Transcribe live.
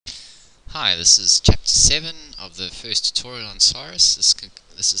Hi, this is chapter 7 of the first tutorial on SAHRIS.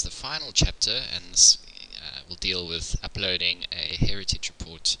 This is the final chapter, and this will deal with uploading a heritage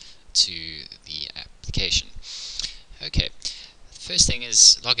report to the application. Okay, the first thing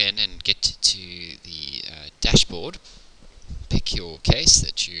is log in and get to the dashboard. Pick your case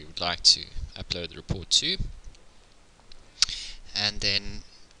that you would like to upload the report to, and then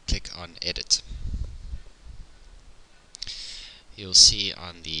click on Edit. You'll see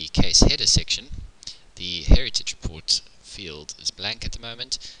on the case header section the heritage report field is blank at the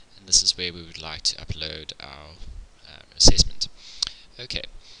moment, and this is where we would like to upload our assessment. Okay,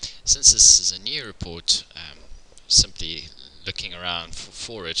 since this is a new report, simply looking around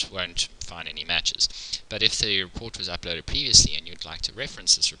for it won't find any matches. But if the report was uploaded previously and you'd like to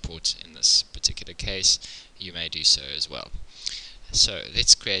reference this report in this particular case, you may do so as well. So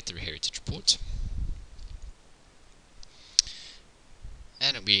let's create the heritage report.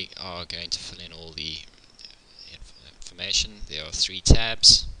 And we are going to fill in all the information. There are 3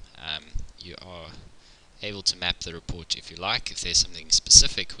 tabs. You are able to map the report if you like. If there's something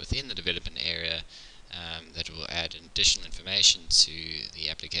specific within the development area that will add additional information to the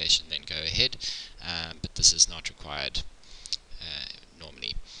application, then go ahead, but this is not required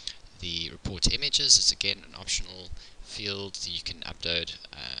normally. The report images is again an optional field. You can upload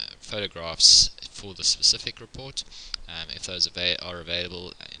photographs for the specific report. If those are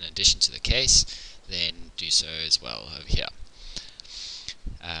available in addition to the case, then do so as well over here.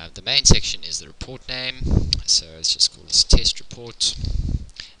 The main section is the report name, so let's just call this test report,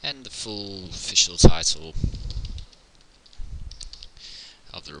 and the full official title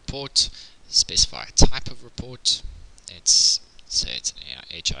of the report. Specify a type of report. Let's say it's an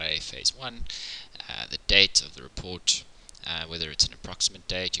HIA phase 1. The date of the report, whether it's an approximate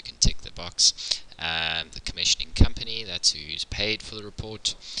date, you can tick the box. The commissioning company, that's who's paid for the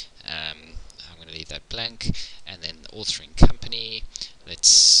report. I'm going to leave that blank. And then the authoring company, let's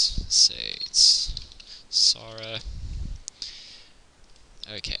say it's Sarah.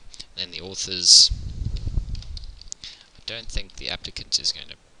 Okay, then the authors. I don't think the applicant is going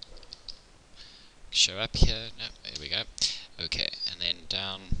to show up here. No, there we go. Okay, and then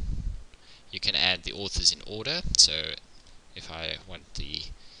down you can add the authors in order. So if I want the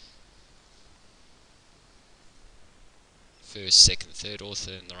first, second, third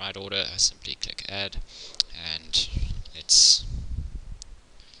author in the right order, I simply click add, and let's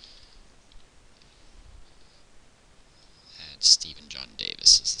add Stephen John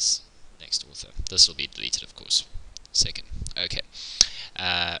Davis as the next author. This will be deleted, of course. Second. Okay.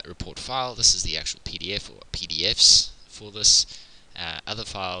 Report file, this is the actual PDF or PDFs for this. Other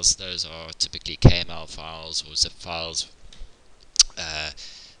files, those are typically KML files or zip files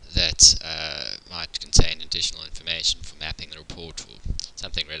that might contain additional information for mapping the report or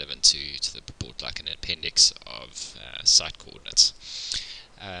something relevant to the report, like an appendix of site coordinates.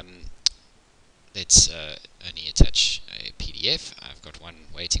 Let's only attach a PDF. I've got one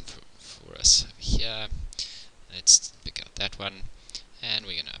waiting for us over here. Let's pick out that one, and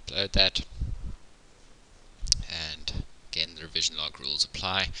we're going to upload that. And again, the revision log rules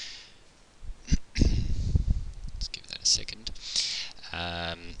apply. Let's give that a second.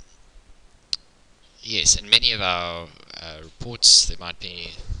 Yes, in many of our reports there might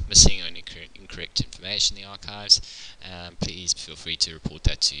be missing or incorrect information in the archives. Please feel free to report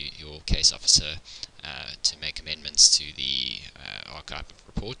that to your case officer to make amendments to the archive of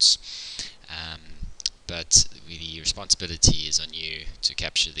reports. But the responsibility is on you to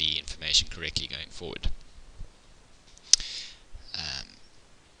capture the information correctly going forward.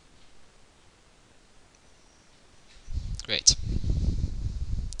 Great.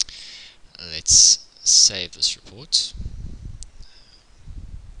 Let's save this report.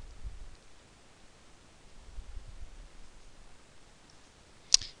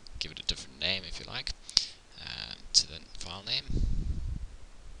 Give it a different name if you like, to the file name.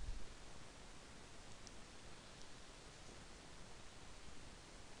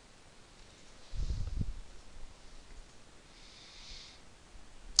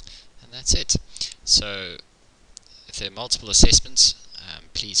 And that's it. So if there are multiple assessments,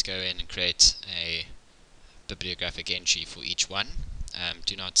 please go in and create a bibliographic entry for each one.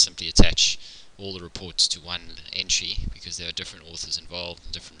 Do not simply attach all the reports to one entry, because there are different authors involved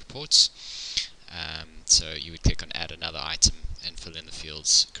in different reports. So you would click on add another item and fill in the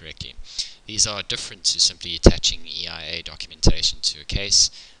fields correctly. These are different to simply attaching EIA documentation to a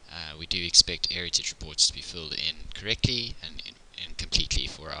case. We do expect heritage reports to be filled in correctly and completely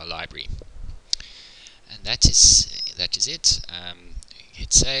for our library. And that is it.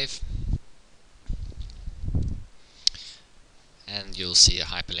 Hit save, and you'll see a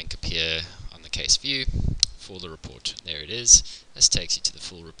hyperlink appear on the case view for the report. There it is. This takes you to the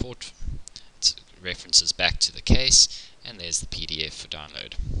full report. It references back to the case, and there's the PDF for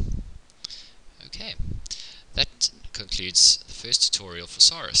download. Okay, that concludes the first tutorial for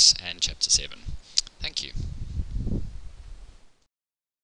SAHRIS and Chapter 7. Thank you.